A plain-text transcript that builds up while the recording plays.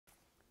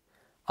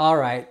All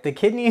right, the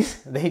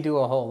kidneys, they do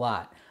a whole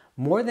lot,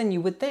 more than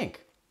you would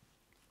think.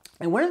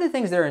 And one of the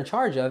things they're in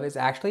charge of is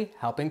actually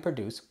helping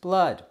produce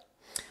blood.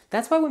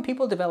 That's why when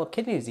people develop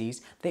kidney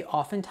disease, they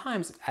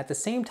oftentimes, at the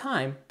same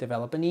time,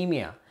 develop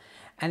anemia.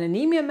 And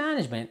anemia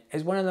management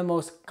is one of the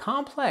most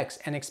complex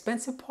and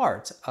expensive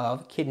parts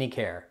of kidney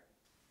care.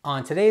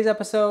 On today's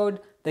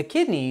episode, the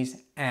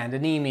kidneys and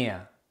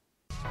anemia.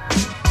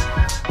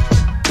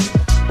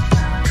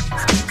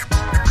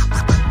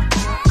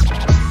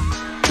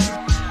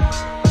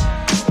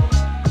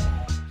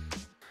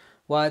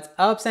 What's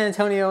up, San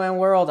Antonio and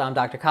world? I'm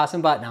Dr.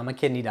 Qasim Butt and I'm a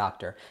kidney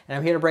doctor. And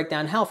I'm here to break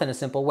down health in a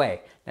simple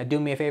way. Now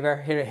do me a favor,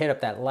 hit up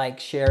that like,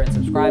 share, and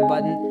subscribe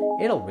button.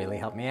 It'll really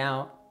help me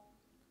out.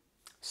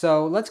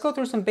 So let's go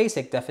through some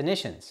basic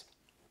definitions.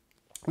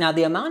 Now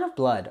the amount of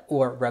blood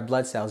or red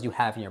blood cells you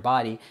have in your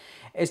body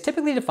is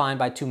typically defined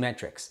by two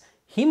metrics,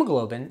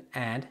 hemoglobin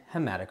and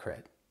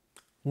hematocrit.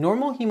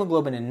 Normal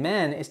hemoglobin in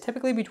men is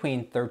typically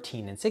between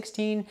 13 and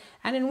 16,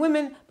 and in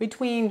women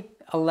between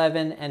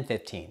 11 and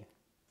 15.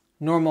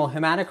 Normal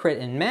hematocrit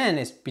in men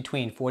is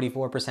between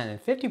 44%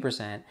 and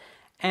 50%,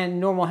 and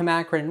normal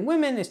hematocrit in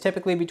women is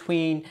typically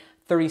between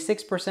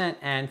 36%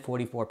 and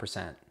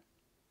 44%.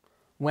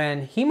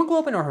 When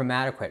hemoglobin or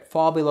hematocrit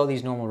fall below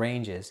these normal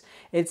ranges,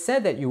 it's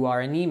said that you are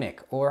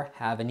anemic or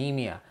have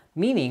anemia,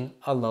 meaning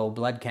a low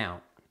blood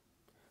count.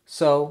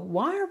 So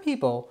why are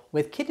people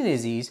with kidney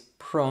disease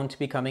prone to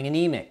becoming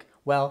anemic?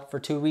 Well,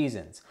 for two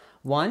reasons.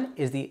 One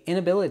is the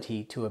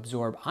inability to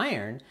absorb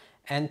iron,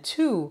 and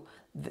two,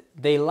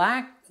 they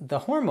lack the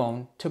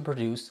hormone to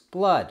produce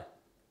blood.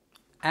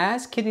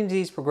 As kidney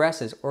disease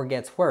progresses or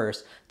gets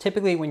worse,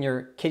 typically when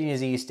you're kidney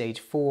disease stage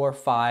 4,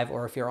 5,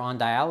 or if you're on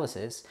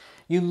dialysis,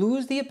 you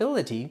lose the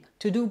ability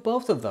to do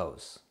both of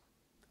those.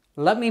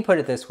 Let me put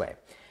it this way.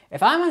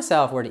 If I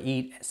myself were to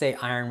eat, say,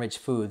 iron-rich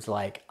foods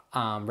like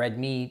red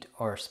meat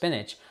or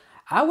spinach,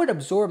 I would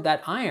absorb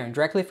that iron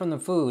directly from the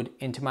food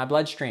into my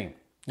bloodstream,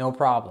 no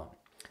problem.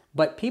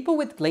 But people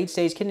with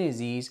late-stage kidney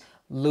disease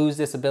lose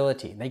this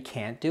ability. They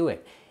can't do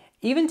it.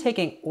 Even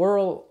taking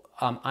oral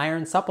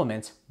iron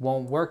supplements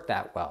won't work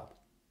that well.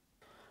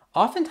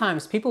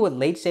 Oftentimes, people with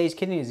late-stage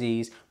kidney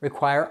disease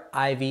require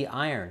IV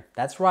iron.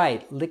 That's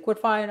right,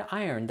 liquefied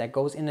iron that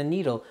goes in a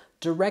needle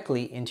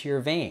directly into your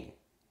vein.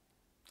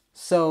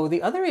 So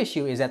the other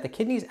issue is that the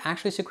kidneys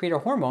actually secrete a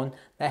hormone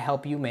that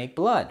helps you make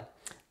blood.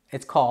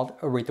 It's called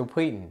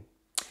erythropoietin.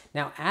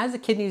 Now, as the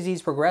kidney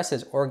disease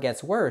progresses or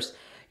gets worse,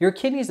 your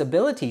kidney's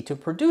ability to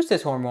produce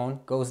this hormone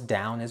goes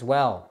down as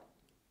well.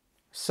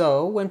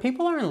 So when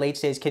people are in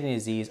late-stage kidney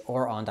disease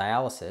or on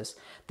dialysis,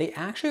 they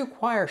actually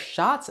require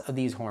shots of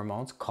these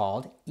hormones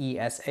called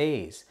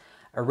ESAs,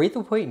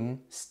 erythropoietin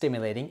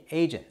stimulating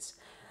agents.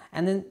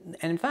 And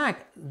in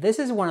fact, this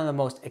is one of the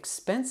most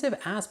expensive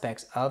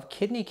aspects of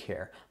kidney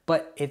care,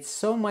 but it's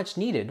so much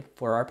needed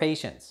for our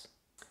patients.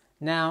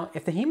 Now,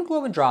 if the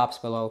hemoglobin drops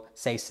below,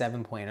 say,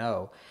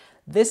 7.0,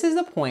 this is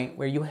the point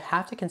where you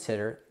have to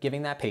consider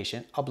giving that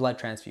patient a blood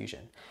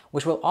transfusion,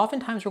 which will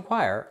oftentimes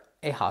require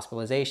a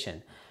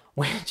hospitalization,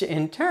 which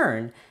in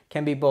turn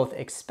can be both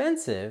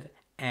expensive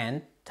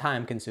and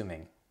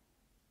time-consuming.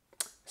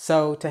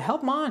 So to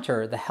help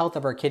monitor the health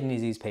of our kidney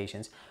disease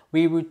patients,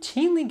 we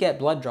routinely get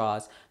blood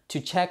draws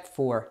to check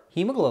for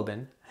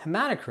hemoglobin,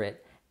 hematocrit,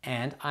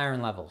 and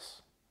iron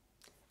levels.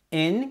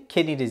 In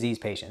kidney disease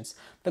patients,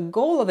 the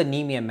goal of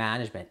anemia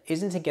management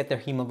isn't to get their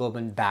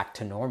hemoglobin back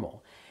to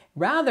normal.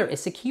 Rather,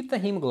 it's to keep the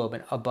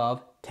hemoglobin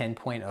above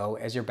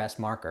 10.0 as your best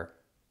marker.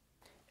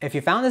 If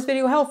you found this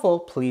video helpful,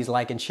 please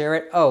like and share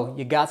it. Oh,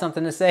 you got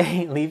something to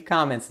say? Leave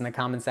comments in the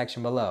comment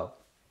section below.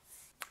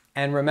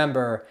 And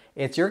remember,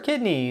 it's your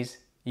kidneys,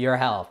 your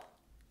health.